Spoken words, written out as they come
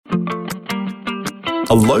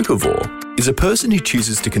A locavore is a person who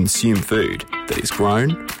chooses to consume food that is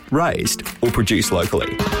grown, raised, or produced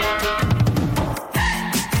locally.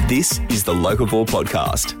 This is the Locavore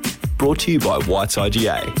Podcast, brought to you by White's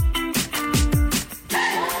IGA.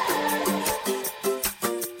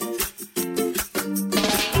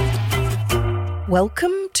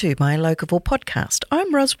 Welcome to my Locavore Podcast.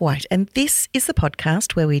 I'm Ros White, and this is the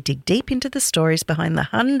podcast where we dig deep into the stories behind the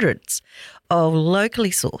hundreds of locally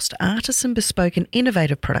sourced, artisan, bespoke and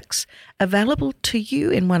innovative products available to you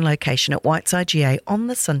in one location at White's IGA on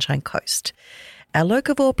the Sunshine Coast. Our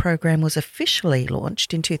Locavore program was officially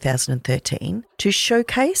launched in 2013 to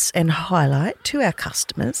showcase and highlight to our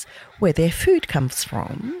customers where their food comes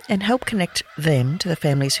from and help connect them to the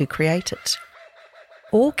families who create it.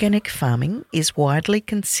 Organic farming is widely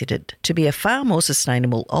considered to be a far more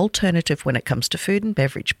sustainable alternative when it comes to food and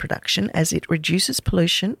beverage production, as it reduces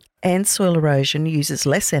pollution and soil erosion, uses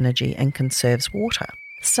less energy and conserves water.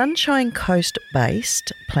 Sunshine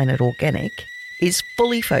Coast-based Planet Organic is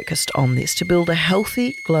fully focused on this to build a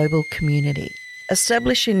healthy global community.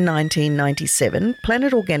 Established in 1997,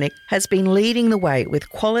 Planet Organic has been leading the way with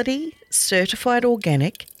quality, certified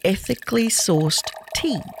organic, ethically sourced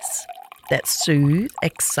teas that soothe,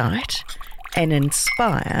 excite and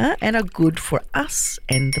inspire and are good for us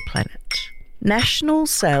and the planet. National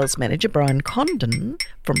Sales Manager Brian Condon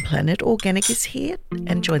from Planet Organic is here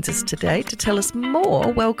and joins us today to tell us more.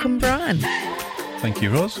 Welcome, Brian. Thank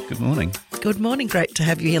you, Ros. Good morning. Good morning. Great to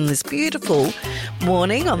have you on this beautiful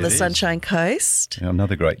morning on the Sunshine Coast. Yeah,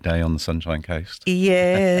 another great day on the Sunshine Coast.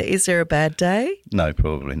 Yeah. Is there a bad day? No,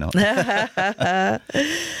 probably not.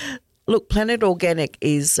 Look, Planet Organic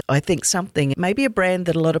is, I think, something, maybe a brand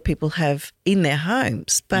that a lot of people have in their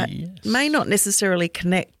homes, but may not necessarily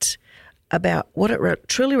connect about what it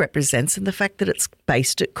truly represents and the fact that it's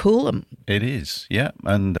based at Coolum. It is, yeah,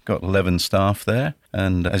 and got 11 staff there.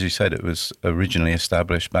 And as you said, it was originally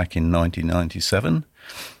established back in 1997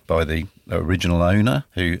 by the original owner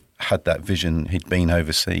who had that vision. He'd been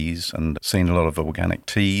overseas and seen a lot of organic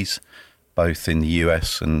teas, both in the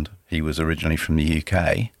US, and he was originally from the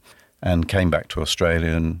UK. And came back to Australia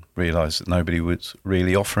and realised that nobody was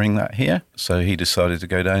really offering that here. So he decided to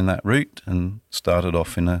go down that route and started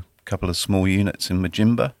off in a couple of small units in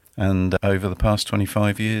Majimba. And over the past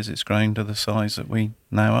 25 years, it's grown to the size that we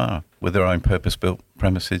now are, with our own purpose-built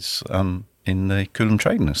premises in the Coolum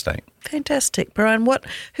Trading Estate. Fantastic. Brian,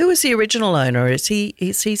 who was the original owner? Is he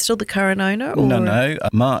still the current owner? Or? No.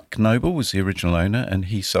 Mark Noble was the original owner, and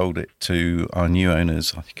he sold it to our new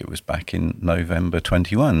owners, I think it was back in November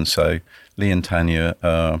 21. So Lee and Tanya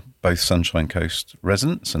are both Sunshine Coast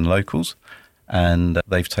residents and locals, and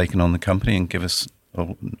they've taken on the company and give us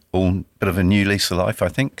all a bit of a new lease of life, I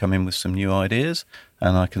think, come in with some new ideas,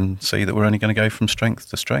 and I can see that we're only going to go from strength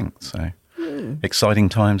to strength. So exciting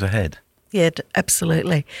times ahead. Yeah,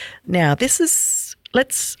 absolutely. Now,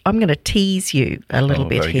 I'm going to tease you a little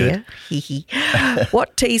bit here.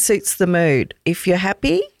 What tea suits the mood? If you're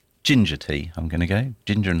happy? Ginger tea, I'm going to go.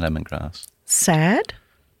 Ginger and lemongrass. Sad?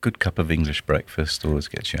 Good cup of English breakfast always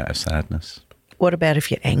gets you out of sadness. What about if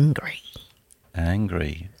you're angry?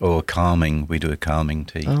 Angry. Or calming. We do a calming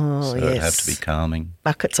tea. Oh, yes. It'd have to be calming.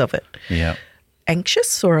 Buckets of it. Yeah.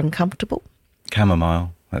 Anxious or uncomfortable?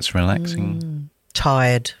 Chamomile. That's relaxing.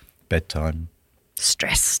 Tired? Bedtime.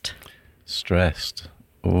 Stressed?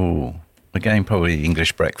 Oh, again, probably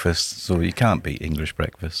English breakfast. So you can't beat English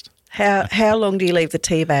breakfast. How long do you leave the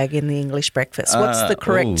tea bag in the English breakfast? What's the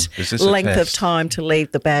correct length of time to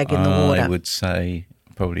leave the bag in the water? I would say,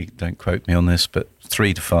 probably don't quote me on this, but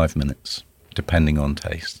 3 to 5 minutes, depending on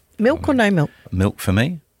taste. Milk or no milk? Milk for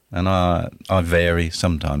me. And I vary.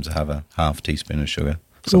 Sometimes I have a half teaspoon of sugar,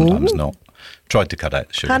 sometimes not. Tried to cut out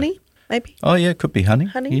the sugar. Honey? Maybe? Oh, yeah, could be honey.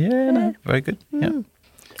 Honey? Yeah, no, very good. Yeah.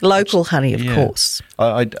 Local honey, of course.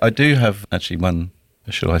 I do have actually one,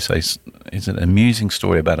 shall I say, is an amusing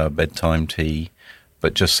story about our bedtime tea,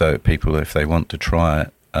 but just so people, if they want to try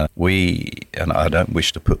it, and I don't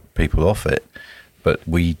wish to put people off it, but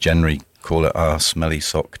we generally call it our smelly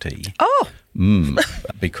sock tea. Oh!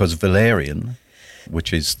 Because valerian,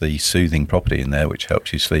 which is the soothing property in there, which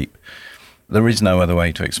helps you sleep, there is no other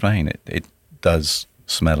way to explain it. It does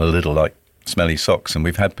smell a little like smelly socks, and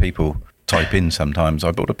we've had people type in sometimes,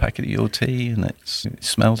 I bought a packet of your tea and it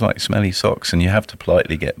smells like smelly socks, and you have to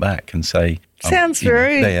politely get back and say... Sounds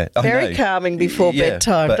very calming before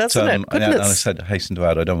bedtime, doesn't it? And I said, hasten to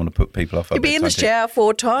add, I don't want to put people off. You'd be in the shower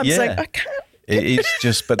 4 times, like, I can't. It's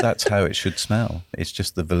just, but that's how it should smell. It's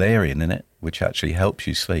just the valerian in it, which actually helps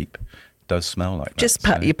you sleep, does smell like that. Just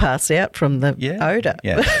you pass out from the odour.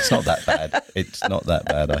 Yeah, it's not that bad. It's not that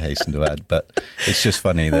bad, I hasten to add. But it's just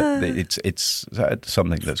funny that it's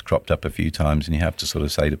something that's cropped up a few times, and you have to sort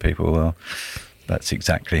of say to people, well, that's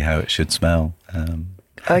exactly how it should smell.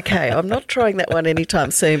 Okay, I'm not trying that one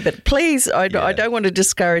anytime soon, but please, I don't want to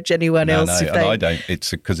discourage anyone else. I don't.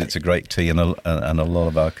 It's because it's a great tea, and a lot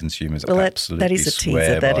of our consumers absolutely that is a swear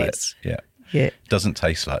teaser. That by is. it. Yeah. It doesn't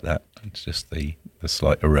taste like that. It's just the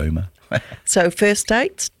slight aroma. So first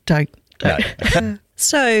dates, don't. No.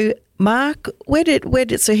 So Mark,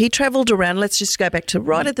 so he travelled around. Let's just go back to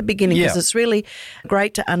right at the beginning, because it's really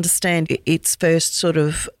great to understand its first sort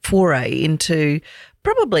of foray into,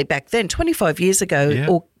 probably back then, 25 years ago,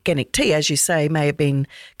 organic tea, as you say, may have been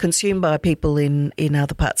consumed by people in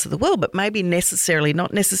other parts of the world, but maybe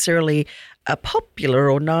not necessarily a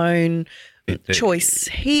popular or known choice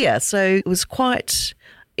here. So it was quite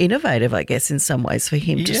innovative, I guess, in some ways for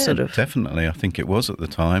him to sort of... Definitely. I think it was at the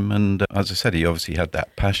time. And as I said, he obviously had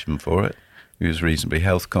that passion for it. He was reasonably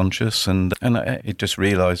health conscious, and he just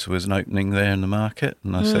realised there was an opening there in the market.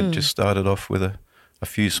 And I said, just started off with a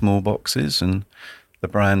few small boxes, and the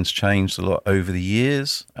brand's changed a lot over the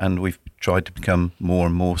years, and we've tried to become more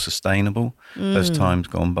and more sustainable as time's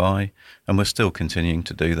gone by, and we're still continuing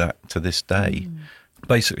to do that to this day.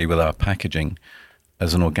 Basically, with our packaging,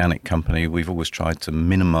 as an organic company, we've always tried to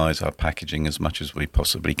minimise our packaging as much as we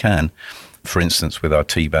possibly can. For instance, with our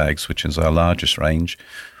tea bags, which is our largest range,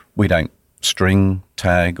 we don't string,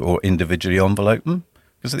 tag, or individually envelope them,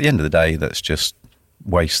 because at the end of the day, that's just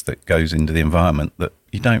waste that goes into the environment that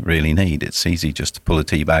you don't really need. It's easy just to pull a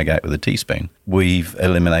tea bag out with a teaspoon. We've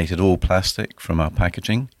eliminated all plastic from our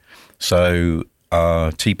packaging. So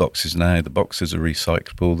our tea boxes now, the boxes are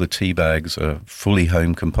recyclable, the tea bags are fully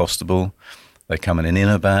home compostable. They come in an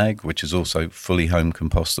inner bag, which is also fully home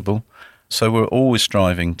compostable. So we're always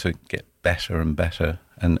striving to get better and better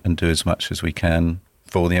and do as much as we can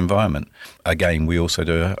for the environment. Again, we also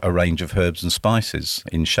do a range of herbs and spices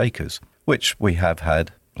in shakers, which we have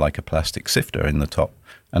had like a plastic sifter in the top.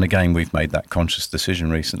 And again, we've made that conscious decision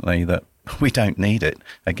recently that we don't need it.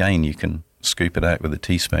 Again, you can scoop it out with a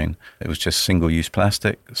teaspoon. It was just single-use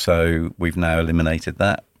plastic, so we've now eliminated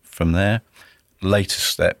that from there. Latest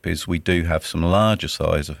step is we do have some larger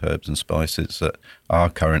size of herbs and spices that are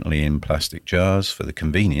currently in plastic jars for the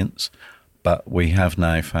convenience, but we have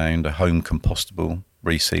now found a home compostable,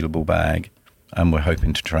 resealable bag, and we're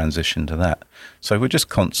hoping to transition to that. So we're just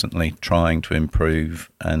constantly trying to improve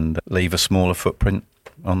and leave a smaller footprint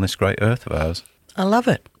on this great earth of ours. I love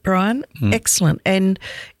it, Brian. Excellent. And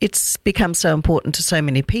it's become so important to so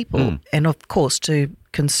many people, and of course to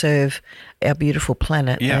conserve our beautiful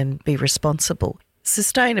planet and be responsible.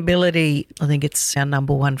 Sustainability, I think it's our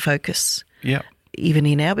number one focus, even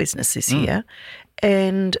in our business this year.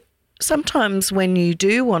 And sometimes when you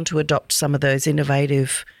do want to adopt some of those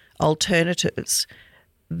innovative alternatives,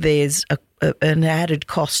 there's an added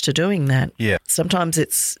cost to doing that. Yeah. Sometimes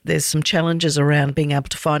there's some challenges around being able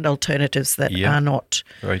to find alternatives that are not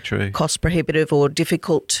very true, cost prohibitive or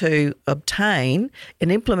difficult to obtain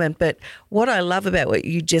and implement. But what I love about what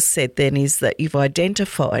you just said then is that you've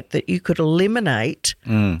identified that you could eliminate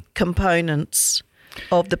components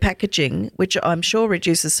of the packaging, which I'm sure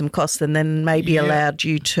reduces some costs, and then maybe allowed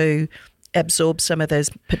you to absorb some of those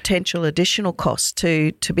potential additional costs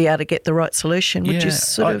to be able to get the right solution, which is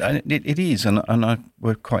sort of... It is, and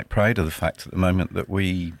we're quite proud of the fact at the moment that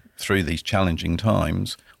we, through these challenging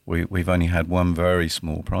times, we've only had one very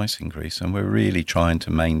small price increase, and we're really trying to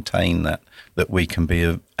maintain that we can be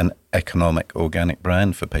an economic organic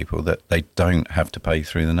brand for people, that they don't have to pay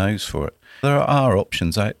through the nose for it. There are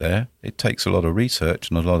options out there. It takes a lot of research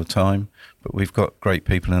and a lot of time, but we've got great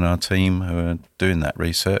people in our team who are doing that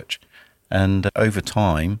research. And over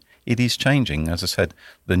time, it is changing. As I said,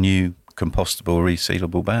 the new compostable,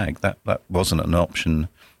 resealable bag, that wasn't an option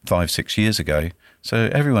 5-6 years ago. So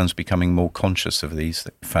everyone's becoming more conscious of these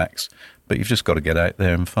facts, but you've just got to get out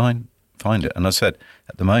there and find it. And I said,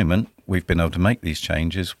 at the moment, we've been able to make these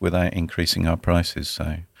changes without increasing our prices.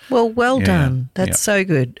 So, well done. That's so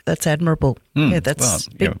good. That's admirable. That's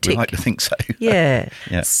big tick. We like to think so. Yeah.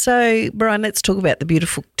 So, Brian, let's talk about the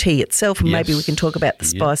beautiful tea itself, and maybe we can talk about the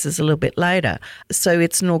spices a little bit later. So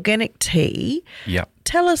it's an organic tea. Yeah.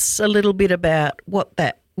 Tell us a little bit about what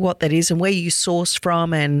that is and where you source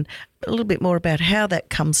from, and a little bit more about how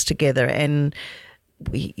that comes together, and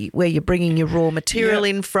where you're bringing your raw material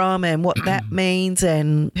in from, and what that means,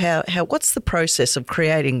 and how what's the process of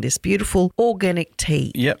creating this beautiful organic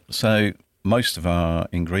tea? Yep. So most of our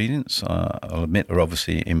ingredients, I'll admit, are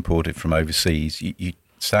obviously imported from overseas.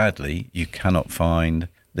 Sadly, you cannot find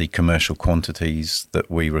the commercial quantities that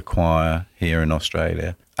we require here in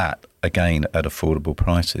Australia at affordable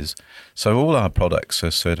prices. So all our products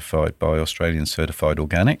are certified by Australian Certified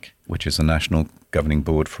Organic, which is the national governing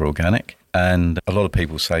board for organic. And a lot of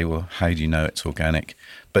people say, well, how do you know it's organic?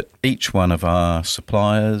 But each one of our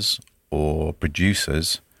suppliers or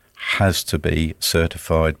producers has to be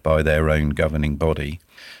certified by their own governing body.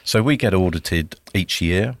 So we get audited each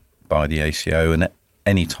year by the ACO, and at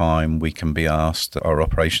any time we can be asked, our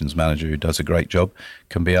operations manager, who does a great job,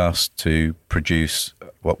 can be asked to produce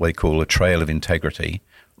what we call a trail of integrity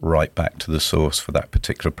right back to the source for that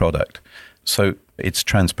particular product. So it's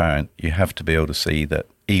transparent. You have to be able to see that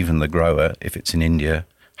even the grower, if it's in India,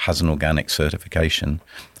 has an organic certification.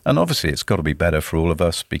 And obviously it's got to be better for all of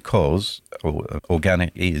us because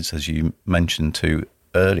organic is, as you mentioned too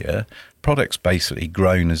earlier, products basically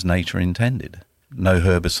grown as nature intended. No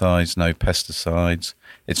herbicides, no pesticides.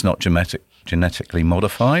 It's not genetically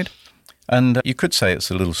modified. And you could say it's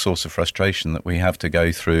a little source of frustration that we have to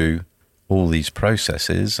go through all these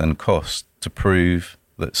processes and costs to prove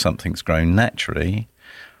that something's grown naturally,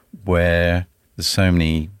 where there's so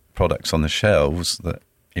many products on the shelves that,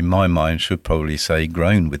 in my mind, should probably say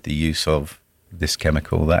grown with the use of this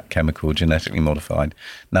chemical, that chemical, genetically modified.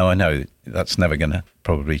 Now, I know that's never going to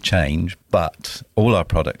probably change, but all our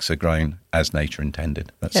products are grown as nature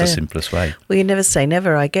intended. That's the simplest way. Well, you never say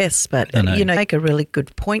never, I guess, but you make a really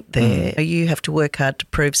good point there. You have to work hard to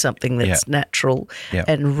prove something that's natural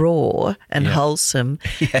and raw and wholesome,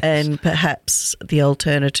 and perhaps the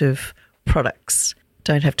alternative products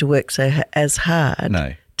don't have to work as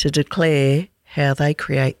hard to declare how they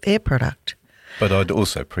create their product. But I'd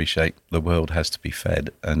also appreciate the world has to be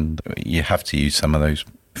fed, and you have to use some of those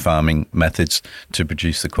farming methods to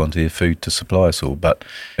produce the quantity of food to supply us all. But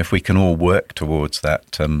if we can all work towards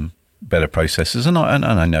that better processes, and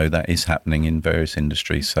I know that is happening in various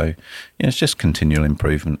industries, so it's just continual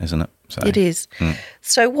improvement, isn't it? So, it is.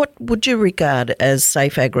 So what would you regard as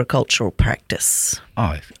safe agricultural practice?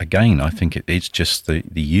 Again, I think it's just the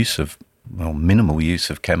use of, minimal use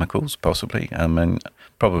of chemicals, possibly. I mean,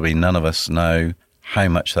 probably none of us know how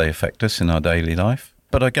much they affect us in our daily life.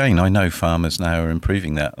 But again, I know farmers now are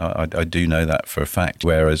improving that. I do know that for a fact,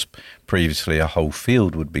 whereas previously a whole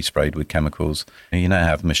field would be sprayed with chemicals. You now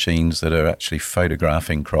have machines that are actually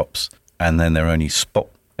photographing crops, and then they're only spot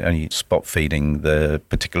feeding the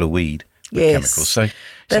particular weed with chemicals. So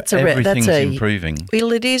everything's improving.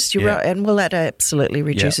 Well, it is. You're right. And that absolutely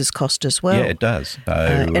reduces cost as well. Yeah, it does.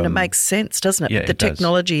 And it makes sense, doesn't it? Yeah, but the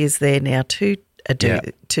technology is there now to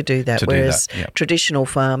do that, whereas traditional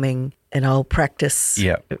farming and old practice,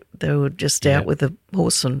 they were just out with the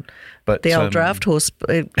horse and the old draft horse,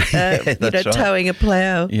 towing a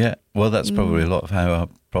plough. Yeah, well, that's probably a lot of how our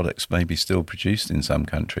products may be still produced in some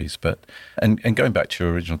countries. But and going back to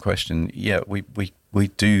your original question, we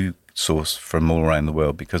do source from all around the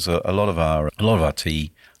world, because a lot of our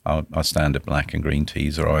tea, our standard black and green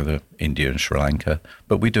teas, are either India and Sri Lanka,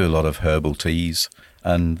 but we do a lot of herbal teas,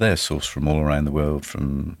 and they're sourced from all around the world,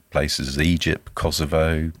 from places as Egypt,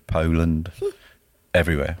 Kosovo, Poland,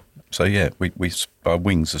 everywhere. So our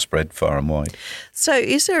wings are spread far and wide. So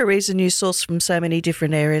is there a reason you source from so many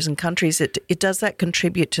different areas and countries? Does that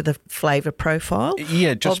contribute to the flavour profile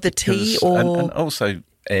of the tea? And also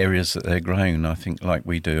areas that they're grown. I think like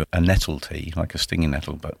we do a nettle tea, like a stinging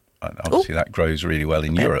nettle, but obviously that grows really well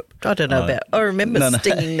in Europe. I don't know about. I remember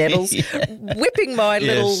stinging nettles whipping my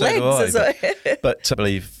little legs. But I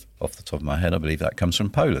believe, off the top of my head, I believe that comes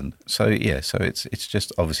from Poland. So it's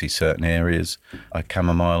just obviously certain areas.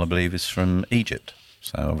 Chamomile, I believe, is from Egypt.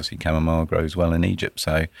 So obviously chamomile grows well in Egypt.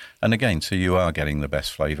 So you are getting the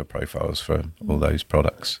best flavour profiles for all those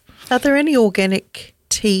products. Are there any organic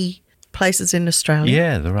tea places in Australia?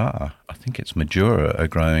 Yeah, there are. I think it's Madura are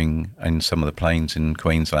growing in some of the plains in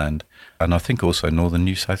Queensland, and I think also northern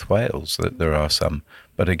New South Wales that there are some.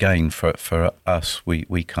 But again, for us,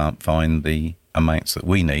 we can't find the amounts that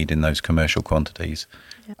we need in those commercial quantities.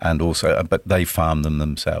 And also, but they farm them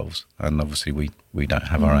themselves, and obviously we don't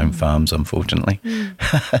have our own farms, unfortunately.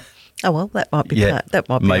 Oh, well, that might be that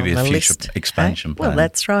might be maybe on the a future list. expansion plan. Well,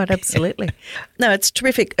 that's right, absolutely. No, it's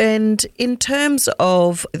terrific. And in terms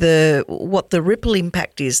of what the ripple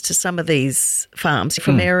impact is to some of these farms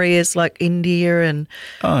from areas like India and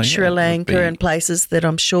Sri Lanka and places that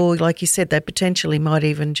I'm sure, like you said, they potentially might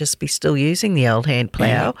even just be still using the old hand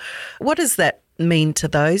plough. What does that mean to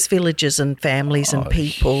those villages and families and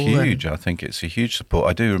people? Huge. I think it's a huge support.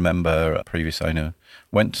 I do remember a previous owner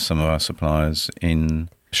went to some of our suppliers in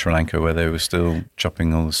Sri Lanka, where they were still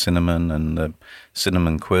chopping all the cinnamon and the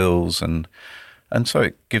cinnamon quills, and so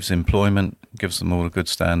it gives employment, gives them all a good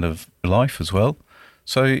standard of life as well.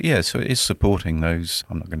 So so it is supporting those,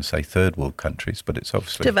 I'm not going to say third world countries, but it's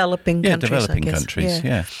obviously Developing countries, developing I guess. countries,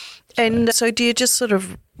 And so do you just sort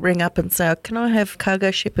of ring up and say, oh, can I have cargo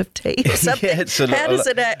ship of tea or something? How does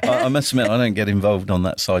it I must admit, I don't get involved on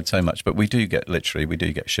that side so much, but we do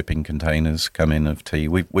get shipping containers come in of tea.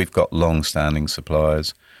 We've got long-standing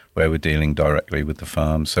suppliers where we're dealing directly with the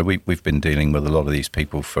farms. So we've been dealing with a lot of these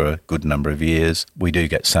people for a good number of years. We do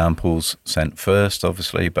get samples sent first,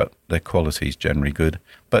 obviously, but their quality is generally good.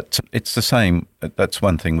 But it's the same. That's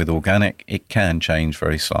one thing with organic. It can change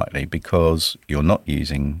very slightly because you're not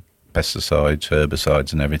using pesticides,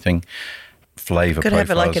 herbicides and everything. Flavour could profiles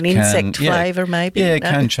have like an insect flavour maybe. Yeah, it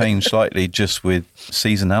can change slightly just with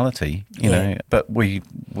seasonality, you know. But we've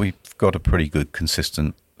got a pretty good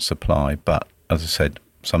consistent supply. But as I said,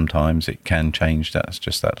 sometimes it can change. That's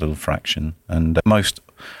just that little fraction. And most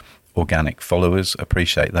organic followers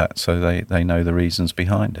appreciate that, so they know the reasons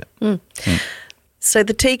behind it. So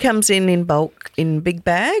the tea comes in bulk in big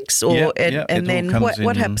bags, or and then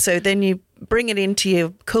what happens? So then you bring it into your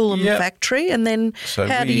Coolum factory, and then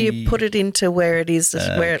how do you put it into where it is,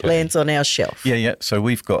 where it lands on our shelf? So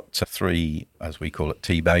we've got 3, as we call it,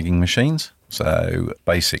 tea bagging machines. So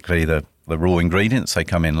basically the raw ingredients, they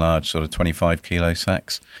come in large sort of 25 kilo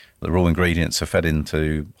sacks. The raw ingredients are fed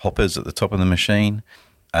into hoppers at the top of the machine,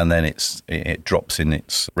 and then it drops in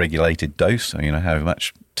its regulated dose, so you know how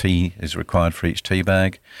much tea is required for each tea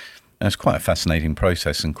bag. And it's quite a fascinating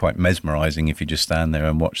process and quite mesmerising if you just stand there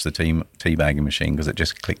and watch the tea bagging machine, because it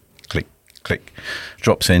just click, click, click,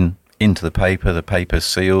 drops into the paper's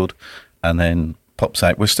sealed, and then pops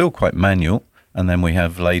out. We're still quite manual, and then we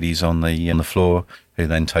have ladies on the floor who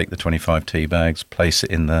then take the 25 tea bags, place it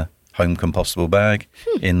in the home compostable bag,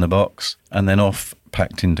 in the box, and then off,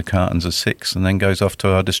 packed into cartons of 6, and then goes off to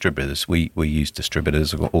our distributors. We use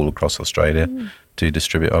distributors all across Australia to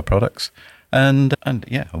distribute our products. And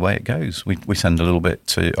away it goes. We send a little bit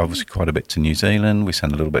to, obviously quite a bit to New Zealand. We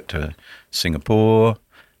send a little bit to Singapore.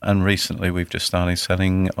 And recently we've just started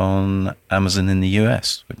selling on Amazon in the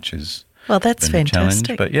US, which is that's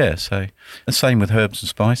fantastic. But so the same with herbs and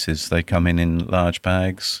spices. They come in large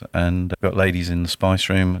bags, and I've got ladies in the spice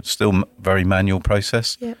room, still very manual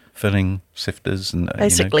process, filling sifters. And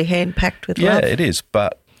basically hand-packed with love. Yeah, it is,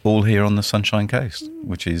 but all here on the Sunshine Coast,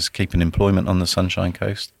 which is keeping employment on the Sunshine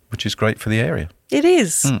Coast, which is great for the area. It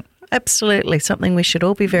is. Absolutely. Something we should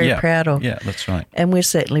all be very proud of. Yeah, that's right. And we're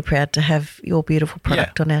certainly proud to have your beautiful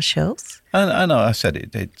product on our shelves. And I said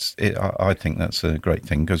I think that's a great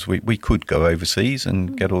thing, because we could go overseas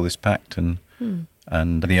and get all this packed, and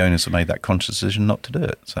the owners have made that conscious decision not to do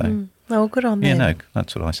it. So, good on them. Yeah, no,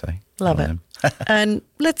 that's what I say. Love it. And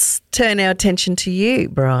let's turn our attention to you,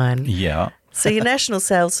 Brian. Yeah. So you're National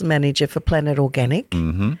Sales Manager for Planet Organic.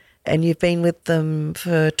 Mm-hmm. And you've been with them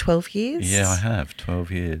for 12 years? Yeah, I have,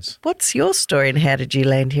 12 years. What's your story, and how did you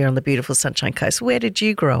land here on the beautiful Sunshine Coast? Where did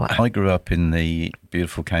you grow up? I grew up in the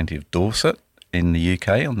beautiful county of Dorset in the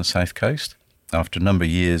UK on the south coast. After a number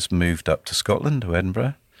of years, moved up to Scotland, to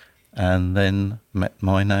Edinburgh, and then met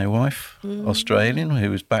my now wife, Australian,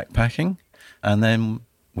 who was backpacking. And then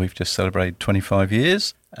we've just celebrated 25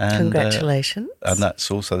 years. And, congratulations. And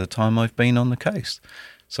that's also the time I've been on the coast.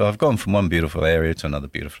 So I've gone from one beautiful area to another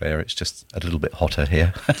beautiful area. It's just a little bit hotter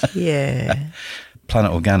here. Yeah.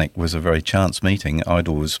 Planet Organic was a very chance meeting. I'd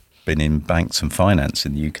always been in banks and finance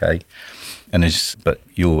in the UK. But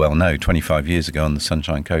you'll well know, 25 years ago on the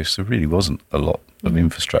Sunshine Coast, there really wasn't a lot of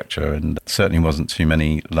infrastructure, and certainly wasn't too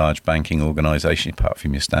many large banking organisations, apart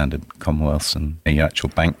from your standard Commonwealths and your actual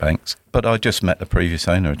banks. But I just met the previous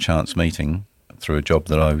owner, a chance meeting, through a job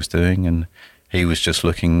that I was doing, and he was just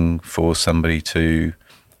looking for somebody to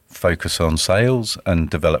focus on sales and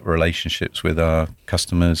develop relationships with our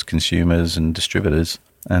customers, consumers and distributors,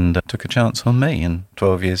 and took a chance on me, and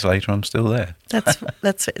 12 years later I'm still there.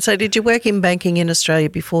 That's so did you work in banking in Australia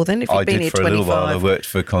before then? If you've been here 25? I did for a little while. I worked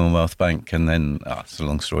for Commonwealth Bank, and then it's a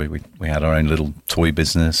long story. We had our own little toy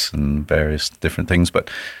business and various different things, but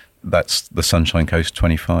that's the Sunshine Coast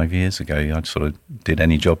 25 years ago. I sort of did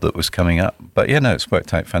any job that was coming up. But it's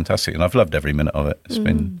worked out fantastic, and I've loved every minute of it.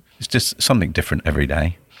 It's just something different every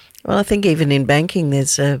day. Well, I think even in banking,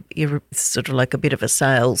 you're sort of like a bit of a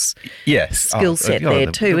sales skill set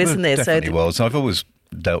there too, isn't there? Definitely was. I've always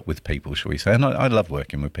dealt with people, shall we say, and I love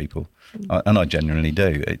working with people, and I genuinely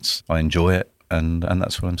do. I enjoy it, and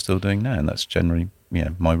that's what I'm still doing now, and that's generally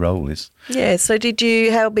my role is. Yeah. So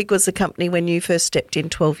how big was the company when you first stepped in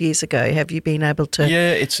 12 years ago? Have you been able to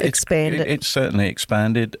expand it? It's certainly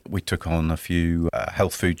expanded. We took on a few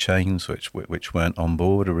health food chains which weren't on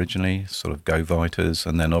board originally, sort of Go Vitas,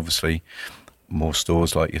 and then obviously more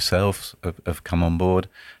stores like yourselves have come on board.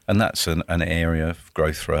 And that's an area of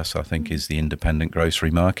growth for us, I think, is the independent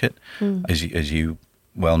grocery market. As you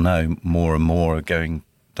well know, more and more are going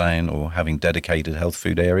down or having dedicated health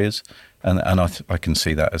food areas. And I can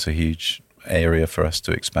see that as a huge area for us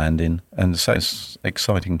to expand in. And so it's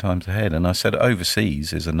exciting times ahead. And I said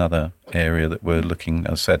overseas is another area that we're looking.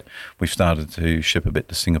 As I said, we've started to ship a bit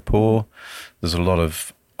to Singapore. There's a lot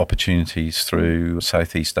of opportunities through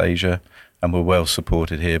Southeast Asia, and we're well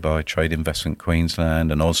supported here by Trade Investment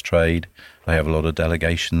Queensland and Austrade. They have a lot of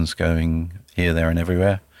delegations going here, there and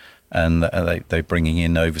everywhere, and they're bringing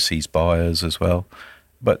in overseas buyers as well.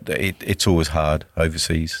 But it's always hard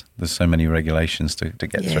overseas. There's so many regulations to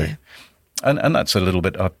get through. And that's a little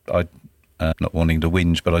bit, I not wanting to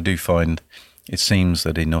whinge, but I do find it seems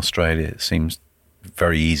that in Australia it seems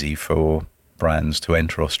very easy for brands to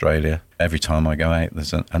enter Australia. Every time I go out,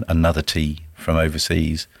 there's another tea from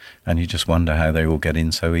overseas, and you just wonder how they all get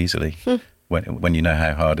in so easily when you know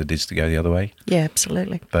how hard it is to go the other way. Yeah,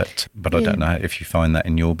 absolutely. But I don't know if you find that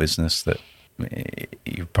in your business, that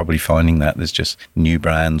you're probably finding that there's just new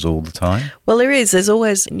brands all the time. Well, there's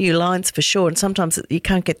always new lines for sure, and sometimes you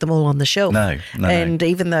can't get them all on the shelf. No. And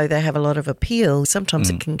even though they have a lot of appeal,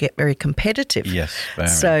 sometimes it can get very competitive. Yes, very.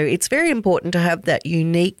 So it's very important to have that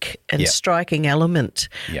unique and striking element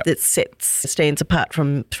that stands apart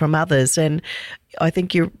from others. And I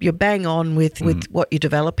think you're bang on with what you're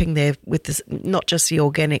developing there with this, not just the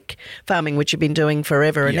organic farming, which you've been doing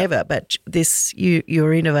forever and ever, but this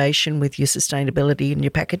your innovation with your sustainability and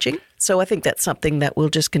your packaging. So I think that's something that will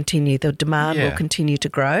just continue. The demand will continue to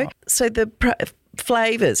grow. So the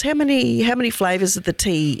flavours, how many flavours of the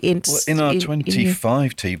tea in our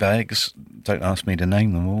 25 tea bags? Don't ask me to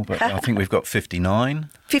name them all, but I think we've got 59.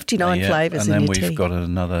 59 flavours in your tea. And then we've got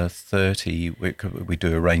another 30. We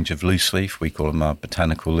do a range of loose leaf. We call them our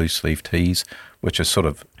botanical loose leaf teas, which are sort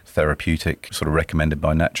of therapeutic, sort of recommended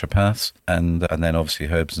by naturopaths. And then obviously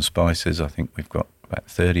herbs and spices. I think we've got about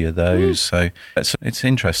 30 of those. So it's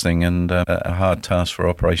interesting and a hard task for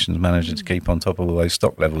operations manager to keep on top of all those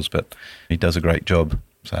stock levels, but he does a great job.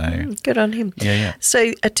 So good on him. Yeah.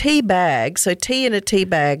 So a tea bag, tea in a tea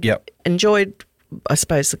bag. Yep. Enjoyed, I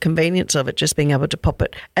suppose, the convenience of it, just being able to pop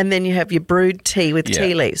it. And then you have your brewed tea with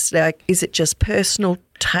tea leaves. Like, is it just personal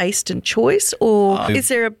taste and choice, or is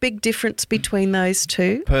there a big difference between those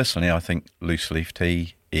two? Personally, I think loose leaf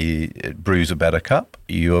tea it brews a better cup.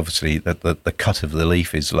 You obviously, the cut of the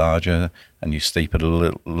leaf is larger and you steep it a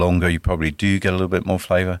little longer, you probably do get a little bit more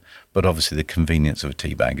flavour. But obviously the convenience of a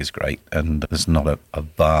tea bag is great and there's not a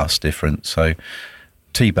vast difference. So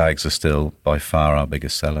tea bags are still by far our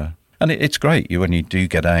biggest seller. And it's great. When you do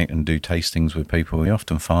get out and do tastings with people, you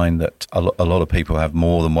often find that a lot of people have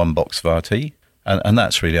more than one box of our tea. And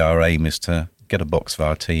that's really our aim, is to get a box of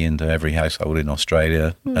our tea into every household in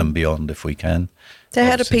Australia and beyond if we can. So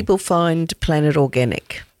how do people find Planet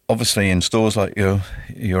Organic? Obviously in stores like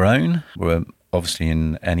your own. We're obviously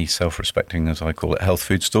in any self-respecting, as I call it, health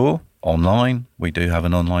food store. Online, we do have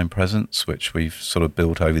an online presence, which we've sort of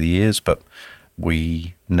built over the years, but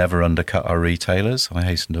we never undercut our retailers, I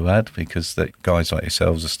hasten to add, because the guys like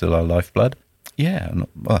yourselves are still our lifeblood. Yeah,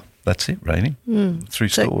 well, that's it, really. Through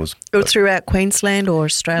stores. Throughout Queensland or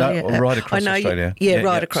Australia? No, right across Australia.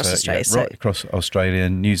 Right across Australia. Right across Australia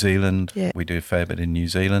and New Zealand. Yeah. We do a fair bit in New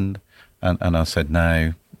Zealand. And I said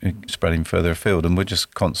now, spreading further afield. And we're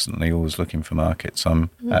just constantly always looking for markets. I'm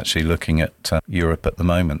actually looking at Europe at the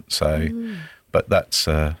moment. So, but that's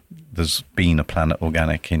there's been a Planet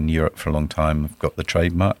Organic in Europe for a long time. I've got the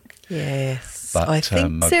trademark. Yes. But, I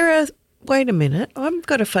think, Sarah, wait a minute. I've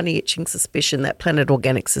got a funny itching suspicion that Planet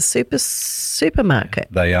Organic's a supermarket.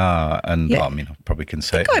 They are. And I mean, I probably can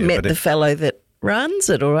say I met the fellow that runs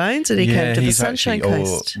it or owns it. He came to the Sunshine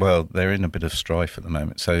Coast. Well, they're in a bit of strife at the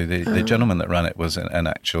moment. So the gentleman that ran it was an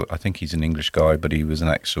actual, I think he's an English guy, but he was an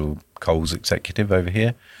actual Coles executive over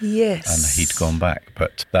here. Yes. And he'd gone back.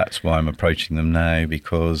 But that's why I'm approaching them now,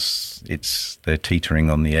 because they're teetering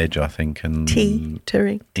on the edge, I think. And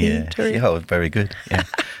Teetering. Yeah, very good. Yeah.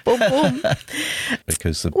 Boom, boom.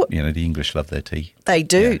 Because the English love their tea. They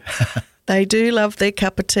do. Yeah. They do love their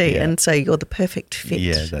cup of tea, and so you're the perfect fit.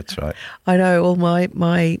 Yeah, that's right. I know. Well,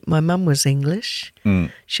 my mum was English.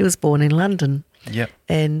 She was born in London. Yep.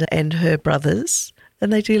 And her brothers,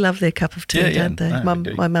 and they do love their cup of tea, don't they?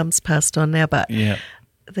 No, My mum's passed on now, but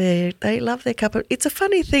they love their cup of. It's a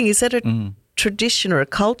funny thing. Is that a tradition or a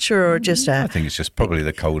culture or just a? I think it's just probably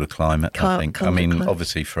the colder climate.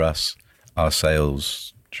 Obviously for us, our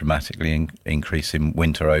sales dramatically increase in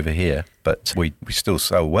winter over here, but we still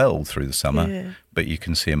sell well through the summer, but you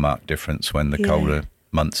can see a marked difference when the colder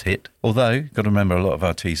month's hit. Although, got to remember, a lot of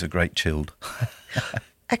our teas are great chilled.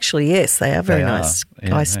 Actually, yes, they are very They are. nice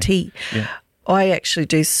Yeah, iced yeah. tea. Yeah. I actually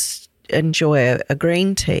do enjoy a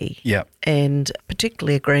green tea. Yeah. And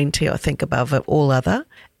particularly a green tea, I think, above all other.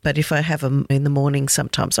 But if I have them in the morning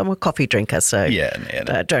sometimes, I'm a coffee drinker, so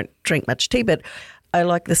I don't drink much tea, but I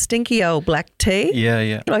like the stinky old black tea.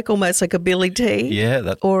 Yeah. Like almost like a billy tea.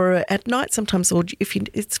 Yeah. Or at night sometimes, or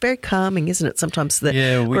it's very calming, isn't it? Sometimes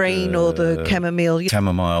the green or the chamomile.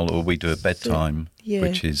 Chamomile, or we do a bedtime,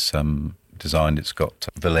 which is designed. It's got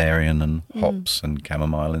valerian and hops and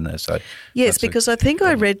chamomile in there. So yes, because I think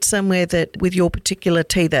I read somewhere that with your particular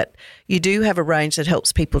tea that you do have a range that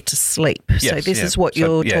helps people to sleep. Yes, so this is what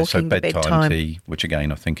you're talking, so the bedtime tea, which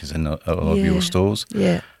again I think is in a lot of your stores.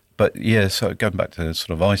 Yeah. But so going back to the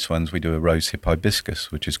sort of ice ones, we do a rosehip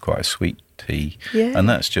hibiscus, which is quite a sweet tea. Yeah. And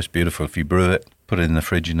that's just beautiful. If you brew it, put it in the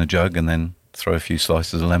fridge in a jug, and then throw a few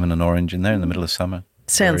slices of lemon and orange in there in the middle of summer.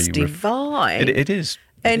 Sounds divine. It is.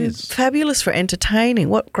 And fabulous for entertaining.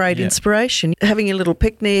 What great inspiration. Having a little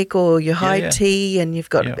picnic or your high tea, and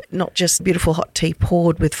you've got not just beautiful hot tea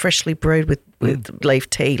poured with freshly brewed with leaf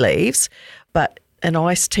tea leaves, but an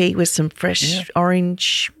iced tea with some fresh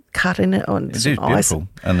orange cut in it on some ice. Beautiful,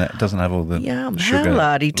 and it doesn't have all the sugar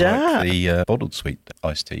la-di-da. like the bottled sweet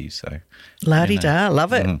iced teas. So la-di-da,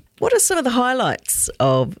 love it. What are some of the highlights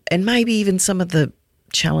of, and maybe even some of the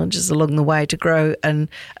challenges along the way to grow an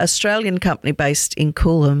Australian company based in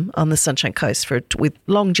Coolum on the Sunshine Coast with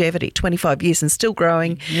longevity, 25 years, and still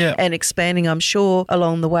growing and expanding? I'm sure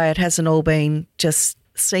along the way it hasn't all been just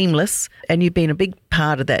seamless, and you've been a big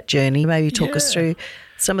part of that journey. Maybe talk us through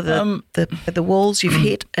some of the walls you've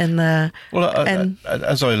hit and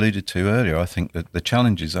as I alluded to earlier, I think that the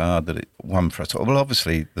challenges are that for us. Well,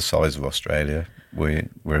 obviously the size of Australia, we're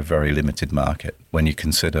a very limited market. When you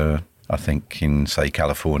consider, I think in say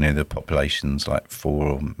California, the population's like 4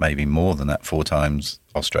 or maybe more than that, 4 times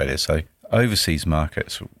Australia. So overseas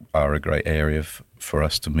markets are a great area for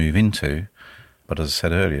us to move into. But as I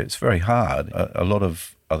said earlier, it's very hard. A lot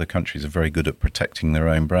of other countries are very good at protecting their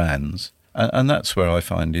own brands. And that's where I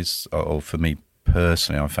find or for me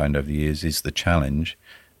personally, I found over the years is the challenge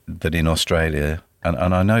that in Australia, and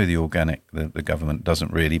I know the government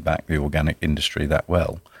doesn't really back the organic industry that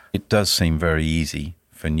well. It does seem very easy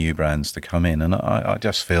for new brands to come in. And I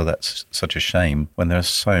just feel that's such a shame when there are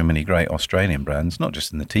so many great Australian brands, not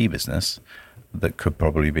just in the tea business, that could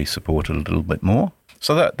probably be supported a little bit more.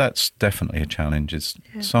 So that's definitely a challenge. It's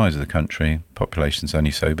the size of the country, population's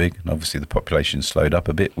only so big, and obviously the population slowed up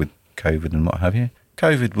a bit with COVID and what have you.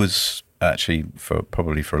 COVID was actually,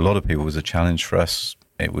 probably for a lot of people, was a challenge. For us,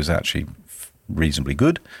 it was actually reasonably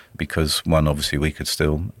good because, one, obviously we could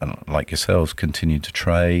still, like yourselves, continue to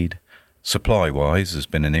trade. Supply-wise has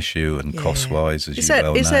been an issue, and cost-wise, as you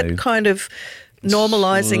well know. Is that kind of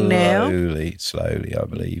normalising now? Slowly, I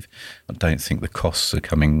believe. I don't think the costs are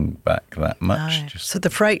coming back that much. No. So the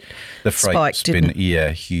freight's been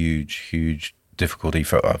huge difficulty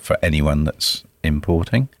for anyone that's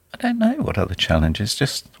importing. I don't know what other challenges.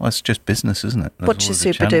 It's just business, isn't it? What's your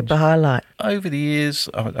super duper highlight? Over the years,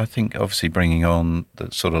 I think obviously bringing on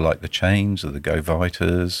the sort of like the chains of the Go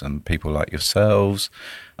Vitas and people like yourselves.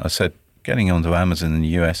 I said getting onto Amazon in the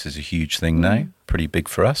US is a huge thing now, pretty big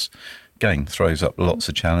for us. Again, throws up lots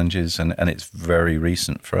of challenges, and it's very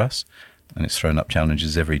recent for us, and it's thrown up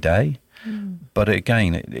challenges every day. But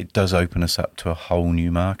again, it does open us up to a whole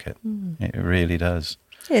new market. It really does.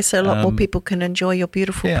 Yeah, so a lot more people can enjoy your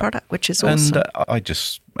beautiful product, which is awesome.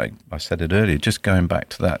 And I said it earlier, just going back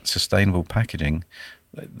to that sustainable packaging,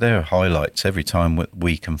 there are highlights every time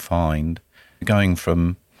we can find. Going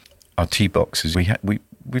from our tea boxes,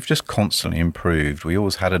 we've just constantly improved. We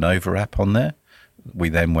always had an overwrap on there. We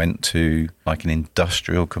then went to like an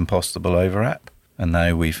industrial compostable overwrap, and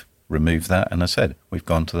now we've removed that. And I said, we've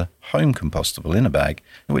gone to the home compostable in a bag,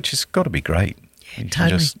 which has got to be great. You can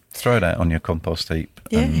just throw it out on your compost heap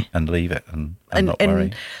and leave it and not worry.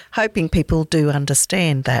 And hoping people do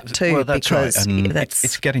understand that too. Well, that's because right. And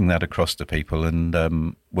it's getting that across to people, and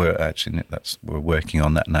we're working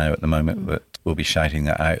on that now at the moment. But we'll be shouting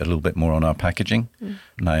that out a little bit more on our packaging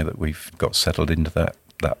now that we've got settled into that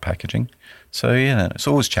packaging. So, it's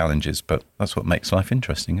always challenges, but that's what makes life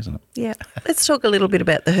interesting, isn't it? Yeah. Let's talk a little bit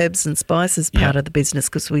about the herbs and spices part of the business,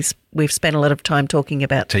 because we've spent a lot of time talking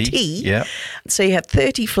about tea. Yeah. So you have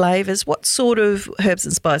 30 flavours. What sort of herbs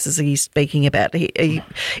and spices are you speaking about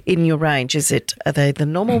in your range? Are they the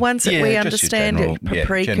normal ones that we understand? General,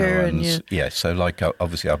 paprika and so like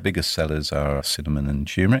obviously our biggest sellers are cinnamon and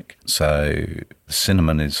turmeric. So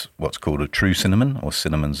cinnamon is what's called a true cinnamon, or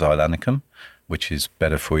cinnamon xylanicum, which is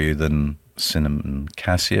better for you than cinnamon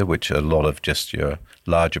cassia, which a lot of just your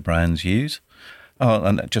larger brands use. Oh,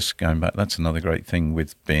 and just going back, that's another great thing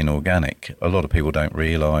with being organic. A lot of people don't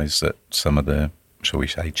realise that some of the, shall we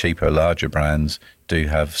say, cheaper, larger brands do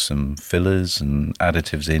have some fillers and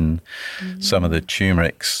additives in. Some of the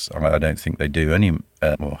turmerics, I don't think they do any,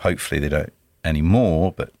 well, hopefully they don't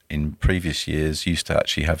anymore, but in previous years used to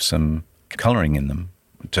actually have some colouring in them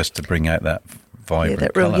just to bring out that vibrant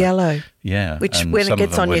that real colour. Yellow. Yeah. Which and when some it of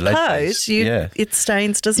gets them on were your lead-based. clothes, it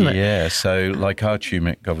stains, doesn't it? Yeah, so like our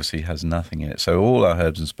turmeric obviously has nothing in it. So all our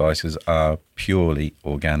herbs and spices are purely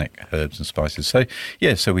organic herbs and spices. So,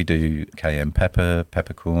 so we do cayenne pepper,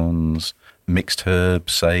 peppercorns, mixed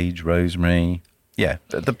herbs, sage, rosemary. Yeah,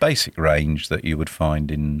 the basic range that you would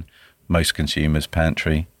find in most consumers'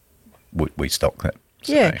 pantry, we stock that.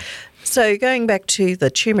 Yeah. So going back to the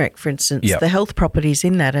turmeric, for instance, the health properties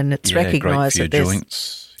in that, and it's recognised that there's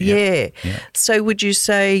joints. Yeah. So would you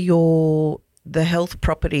say the health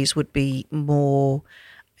properties would be more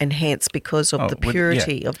enhanced because of the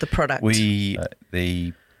purity of the product?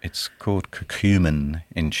 It's called curcumin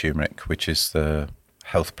in turmeric, which is the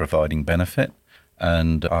health providing benefit,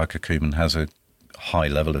 and our curcumin has a high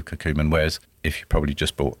level of curcumin, whereas if you probably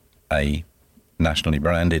just bought a nationally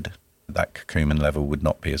branded, that curcumin level would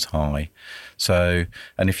not be as high. So,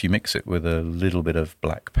 and if you mix it with a little bit of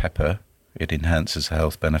black pepper, it enhances the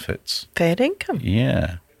health benefits. Fair income.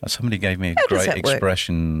 Yeah. Somebody gave me a great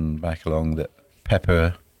expression back along that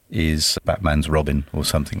pepper is Batman's Robin or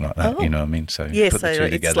something like that, you know what I mean? So put the two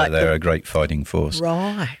together, like they're a great fighting force.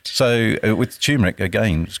 Right. So with turmeric,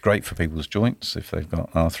 again, it's great for people's joints if they've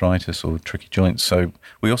got arthritis or tricky joints. So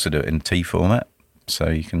we also do it in tea format. So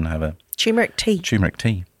you can have a turmeric tea. Turmeric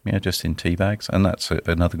tea, just in tea bags. And that's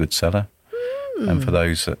another good seller. And for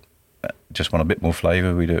those that just want a bit more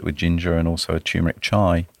flavour, we do it with ginger and also a turmeric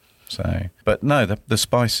chai. So, but no, the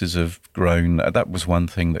spices have grown. That was one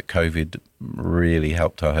thing that COVID really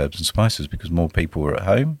helped our herbs and spices because more people were at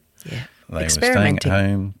home. Yeah, they were staying at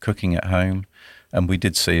home, cooking at home, and we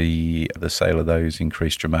did see the sale of those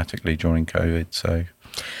increase dramatically during COVID. So,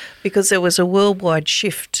 because there was a worldwide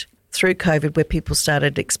shift through COVID where people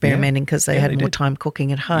started experimenting because they had more time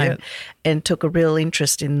cooking at home and took a real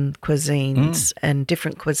interest in cuisines and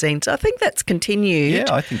different cuisines. I think that's continued. Yeah,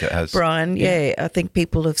 I think it has. Brian, I think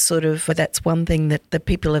people have that's one thing that the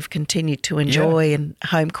people have continued to enjoy in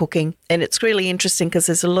home cooking. And it's really interesting because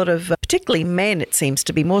there's a lot of, particularly men, it seems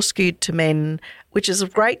to be more skewed to men, which is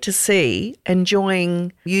great to see,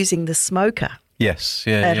 enjoying using the smoker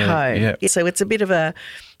at home. Yeah. So it's a bit of a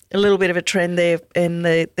little bit of a trend there, and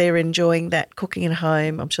they're enjoying that cooking at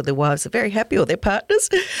home. I'm sure their wives are very happy, or their partners,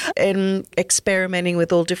 and experimenting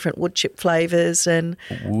with all different wood chip flavours. And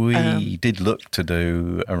we did look to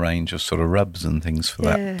do a range of sort of rubs and things for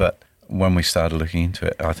that, but when we started looking into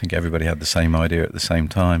it, I think everybody had the same idea at the same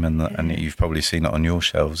time, and you've probably seen it on your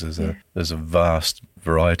shelves. There's a vast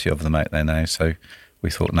variety of them out there now, so we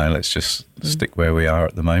thought, no, let's just stick where we are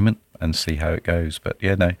at the moment and see how it goes. But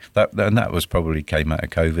that was probably came out of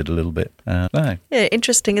COVID a little bit. Yeah,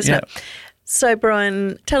 interesting, isn't it? So,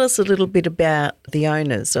 Brian, tell us a little bit about the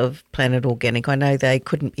owners of Planet Organic. I know they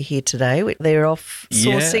couldn't be here today. They're off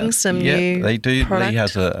sourcing some new they do. product. He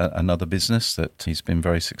has another business that he's been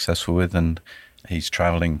very successful with, and he's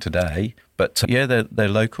travelling today. But they're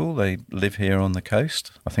local. They live here on the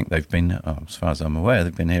coast. I think they've been, as far as I'm aware,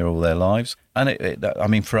 they've been here all their lives. And I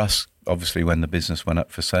mean, for us, obviously, when the business went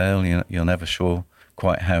up for sale, you're never sure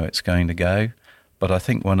quite how it's going to go. But I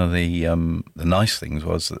think one of the nice things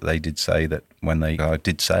was that they did say that I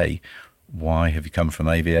did say, why have you come from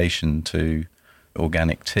aviation to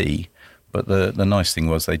organic tea? But the nice thing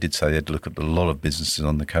was they did say they'd look at a lot of businesses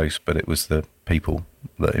on the coast, but it was the people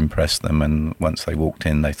that impressed them. And once they walked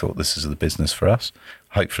in, they thought, this is the business for us.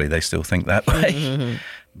 Hopefully they still think that way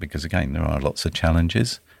because, again, there are lots of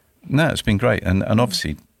challenges. No, it's been great. And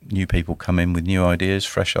obviously new people come in with new ideas,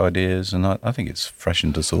 fresh ideas, and I think it's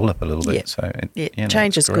freshened us all up a little bit. So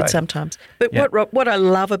change is good sometimes. But what I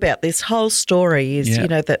love about this whole story is,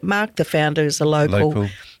 that Mark, the founder, is a local.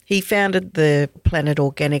 He founded the Planet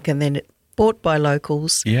Organic, and then bought by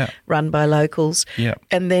locals, run by locals,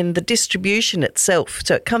 and then the distribution itself.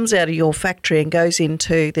 So it comes out of your factory and goes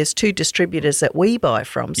into, there's two distributors that we buy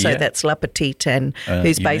from. So that's La Petite, and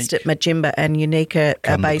who's based at Majimba, and Unique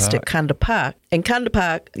are based at Kunda Park. And Kunda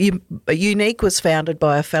Park, Unique was founded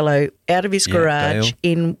by a fellow out of his garage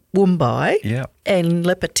in Mumbai, and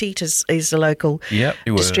Le Petit is the local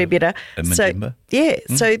distributor. So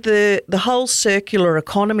so the whole circular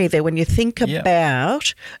economy there, when you think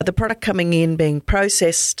about the product coming in, being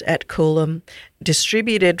processed at Coolum,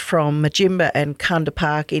 distributed from Majimba and Kunda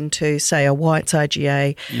Park into, say, a White's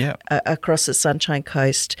IGA across the Sunshine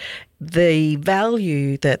Coast, the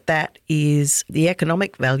value that is, the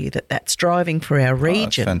economic value that's driving for our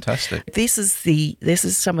region. Oh, that's fantastic. This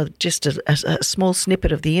is some of just a small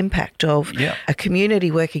snippet of the impact of a community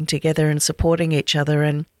working together and supporting each other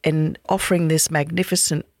and offering this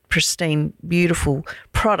magnificent, pristine, beautiful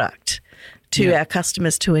product to our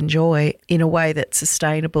customers to enjoy in a way that's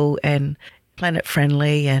sustainable and planet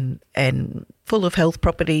friendly and full of health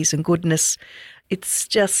properties and goodness. It's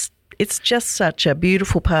just such a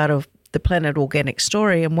beautiful part of the Planet Organic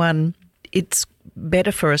story, and one it's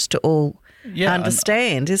better for us to all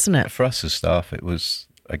understand, isn't it? For us as staff, it was,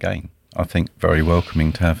 again, I think very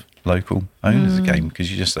welcoming to have local owners again,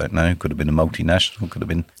 because you just don't know. Could have been a multinational, could have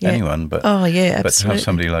been anyone, but absolutely. But to have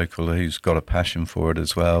somebody local who's got a passion for it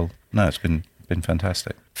as well. No, it's been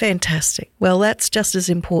fantastic. Fantastic. Well, that's just as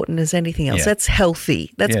important as anything else. Yeah. That's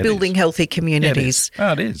healthy. That's building healthy communities.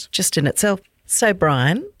 Yeah, it is. Just in itself. So,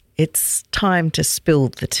 Brian, it's time to spill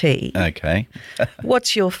the tea. Okay.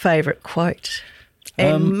 What's your favourite quote?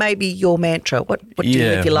 And maybe your mantra. What do you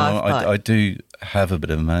live your life by? I do have a bit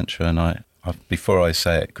of a mantra, and I before I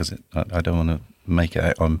say it, because I don't want to make it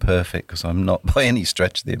out I'm perfect, because I'm not by any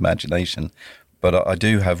stretch of the imagination, but I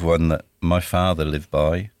do have one that my father lived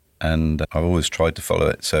by, and I've always tried to follow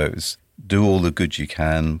it. So it's, do all the good you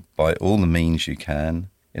can, by all the means you can,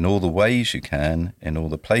 in all the ways you can, in all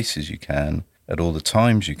the places you can, at all the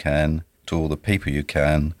times you can, to all the people you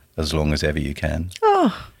can, as long as ever you can.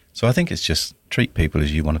 Oh. So I think it's just treat people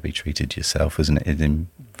as you want to be treated yourself, isn't it, in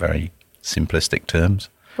very simplistic terms.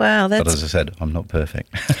 Wow, But as I said, I'm not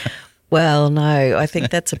perfect. Well, no, I think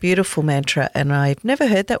that's a beautiful mantra, and I've never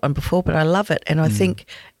heard that one before, but I love it. And I think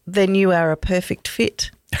then you are a perfect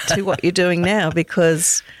fit to what you're doing now,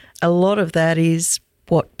 because a lot of that is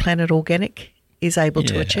what Planet Organic is able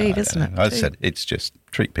to achieve, isn't it? I said it's just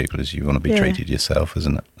treat people as you want to be treated yourself,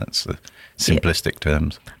 isn't it? That's the simplistic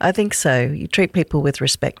terms. I think so. You treat people with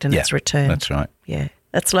respect and it's returned. That's right. Yeah,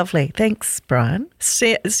 that's lovely. Thanks, Brian.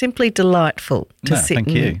 Simply delightful to sit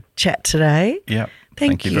and chat today. Yeah.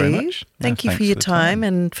 Thank you very much. Thank you for your time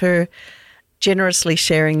and for generously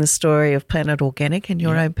sharing the story of Planet Organic and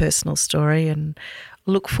your own personal story, and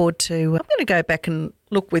look forward to, I'm going to go back and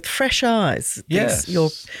look with fresh eyes at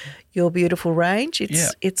your beautiful range.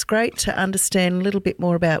 It's great to understand a little bit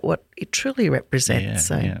more about what it truly represents.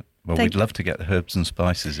 Well, we'd love to get the herbs and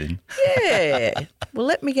spices in. Yeah. Well,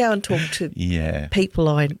 let me go and talk to people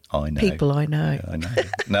I know. People I know. Yeah, I know.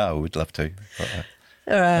 No, we'd love to.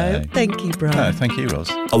 All right. Thank you, Brian. No, thank you, Ros.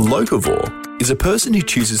 A locavore is a person who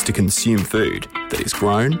chooses to consume food that is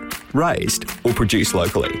grown, raised, or produced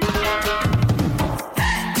locally.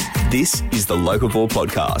 This is the Locavore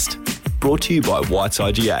Podcast, brought to you by White's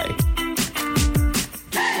IGA.